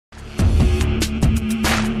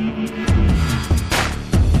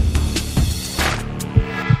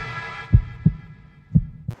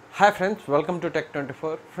Hi friends, welcome to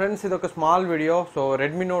Tech24. Friends, ఇది ఒక small video. So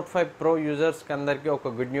Redmi Note 5 Pro users కి అందరికీ ఒక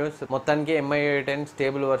గుడ్ న్యూస్. మొత్తానికి MIui10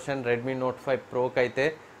 stable version Redmi Note 5 Pro కి అయితే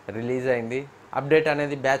రిలీజ్ అయింది. అప్డేట్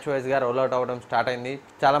అనేది బ్యాచ్ వైజ్ గా రోల్ అవుట్ అవ్వడం స్టార్ట్ అయింది.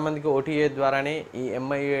 చాలా మందికి OTA ద్వారానే ఈ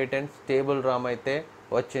MIui10 స్టేబుల్ ROM అయితే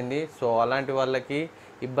వచ్చింది. సో అలాంటి వాళ్ళకి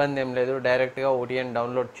ఇబ్బంది ఏం లేదు, డైరెక్ట్ గా OTN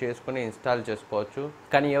డౌన్లోడ్ చేసుకుని ఇన్స్టాల్ చేసుకోవచ్చు.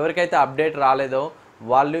 కానీ ఎవరికైతే అప్డేట్ రాలేదో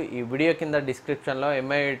వాళ్ళు ఈ వీడియో కింద డిస్క్రిప్షన్లో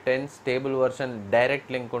MIui10 stable version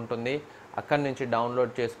direct link ఉంటుంది, అక్కడి నుంచి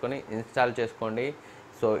డౌన్లోడ్ చేసుకొని ఇన్స్టాల్ చేసుకోండి.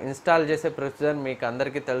 సో ఇన్స్టాల్ చేసే ప్రొసీజర్ మీకు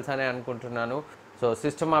అందరికీ తెలుసనే అనుకుంటున్నాను. సో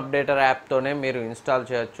సిస్టమ్ అప్డేటర్ యాప్తోనే మీరు ఇన్స్టాల్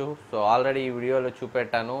చేయొచ్చు. సో ఆల్రెడీ ఈ వీడియోలో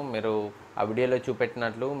చూపెట్టాను, మీరు ఆ వీడియోలో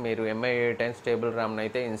చూపెట్టినట్లు మీరు MIui10 స్టేబుల్ ర్యామ్ని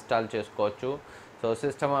అయితే ఇన్స్టాల్ చేసుకోవచ్చు. సో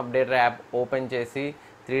సిస్టమ్ అప్డేటర్ యాప్ ఓపెన్ చేసి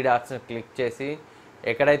 3 డాట్స్ని క్లిక్ చేసి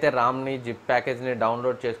ఎక్కడైతే రామ్ని జిప్ ప్యాకేజ్ని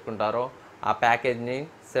డౌన్లోడ్ చేసుకుంటారో ఆ ప్యాకేజ్ని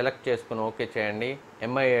సెలెక్ట్ చేసుకుని ఓకే చేయండి.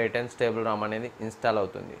 MIui10 స్టేబుల్ రామ్ అనేది ఇన్స్టాల్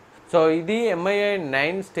అవుతుంది. సో ఇది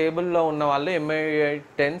MIui9 స్టేబుల్లో ఉన్న వాళ్ళు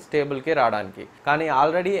MIui10 స్టేబుల్కి రావడానికి. కానీ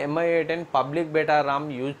ఆల్రెడీ MIui10 పబ్లిక్ బేటా రామ్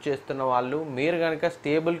యూజ్ చేస్తున్న వాళ్ళు మీరు కనుక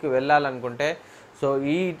స్టేబుల్కి వెళ్ళాలనుకుంటే సో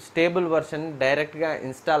ఈ స్టేబుల్ వర్షన్ డైరెక్ట్గా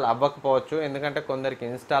ఇన్స్టాల్ అవ్వకపోవచ్చు, ఎందుకంటే కొందరికి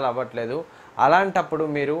ఇన్స్టాల్ అవ్వట్లేదు. అలాంటప్పుడు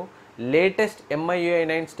మీరు లేటెస్ట్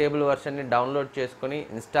MIui9 స్టేబుల్ వర్షన్ని డౌన్లోడ్ చేసుకొని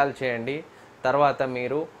ఇన్స్టాల్ చేయండి. తర్వాత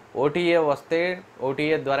మీరు OTA వస్తే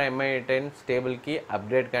OTA ద్వారా MIui10 స్టేబుల్కి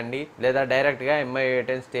అప్డేట్ కండి, లేదా డైరెక్ట్గా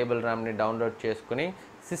MIui10 స్టేబుల్ ర్యామ్ని డౌన్లోడ్ చేసుకుని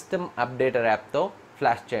సిస్టమ్ అప్డేటర్ యాప్తో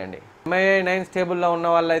ఫ్లాష్ చేయండి. MIui9 స్టేబుల్లో ఉన్న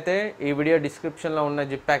వాళ్ళైతే ఈ వీడియో డిస్క్రిప్షన్లో ఉన్న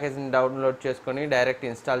జిప్ ప్యాకేజ్ని డౌన్లోడ్ చేసుకొని డైరెక్ట్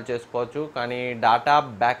ఇన్స్టాల్ చేసుకోవచ్చు. కానీ డేటా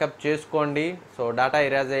బ్యాకప్ చేసుకోండి. సో డేటా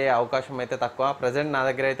ఇరేజ్ అయ్యే అవకాశం అయితే తక్కువ. ప్రజెంట్ నా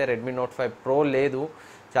దగ్గర అయితే Redmi Note 5 Pro లేదు,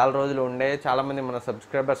 చాలా రోజులు ఉండే. చాలామంది మన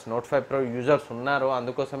సబ్స్క్రైబర్స్ Note 5 Pro యూజర్స్ ఉన్నారు,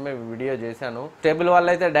 అందుకోసమే వీడియో చేశాను. స్టేబుల్ వాళ్ళు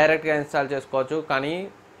అయితే డైరెక్ట్గా ఇన్స్టాల్ చేసుకోవచ్చు. కానీ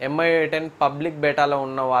MIui10 పబ్లిక్ బేటాలో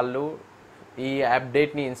ఉన్న వాళ్ళు ఈ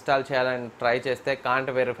అప్డేట్ని ఇన్స్టాల్ చేయాలని ట్రై చేస్తే కాంట్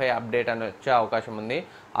వెరిఫై అప్డేట్ అని వచ్చే అవకాశం ఉంది.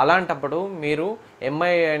 అలాంటప్పుడు మీరు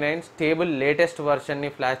MIui9 స్టేబుల్ లేటెస్ట్ వర్షన్ని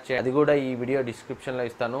ఫ్లాష్ చేయాలి. అది కూడా ఈ వీడియో డిస్క్రిప్షన్లో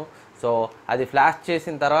ఇస్తాను. సో అది ఫ్లాష్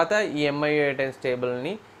చేసిన తర్వాత ఈ MIui10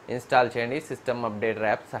 స్టేబుల్ని ఇన్స్టాల్ చేయండి సిస్టమ్ అప్డేటర్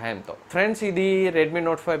యాప్ సహాయంతో. ఫ్రెండ్స్, ఇది Redmi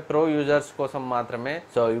Note 5 Pro యూజర్స్ కోసం మాత్రమే.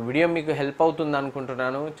 సో ఈ వీడియో మీకు హెల్ప్ అవుతుంది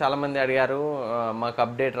అనుకుంటున్నాను. చాలామంది అడిగారు మాకు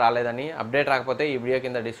అప్డేట్ రాలేదని. అప్డేట్ రాకపోతే ఈ వీడియో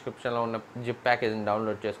కింద డిస్క్రిప్షన్లో ఉన్న జిప్ ప్యాకేజ్ని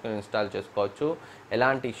డౌన్లోడ్ చేసుకుని ఇన్స్టాల్ చేసుకోవచ్చు,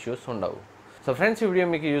 ఎలాంటి ఇష్యూస్ ఉండవు. సో ఫ్రెండ్స్, ఈ వీడియో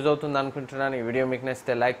మీకు యూజ్ అవుతుంది అనుకుంటున్నాను. ఈ వీడియో మీకు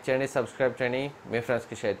నచ్చితే లైక్ చేయండి, సబ్స్క్రైబ్ చేయండి, మీ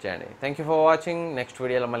ఫ్రెండ్స్కి షేర్ చేయండి. Thank you for watching. Next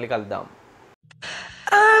వీడియోలో మళ్ళీ కలుద్దాం.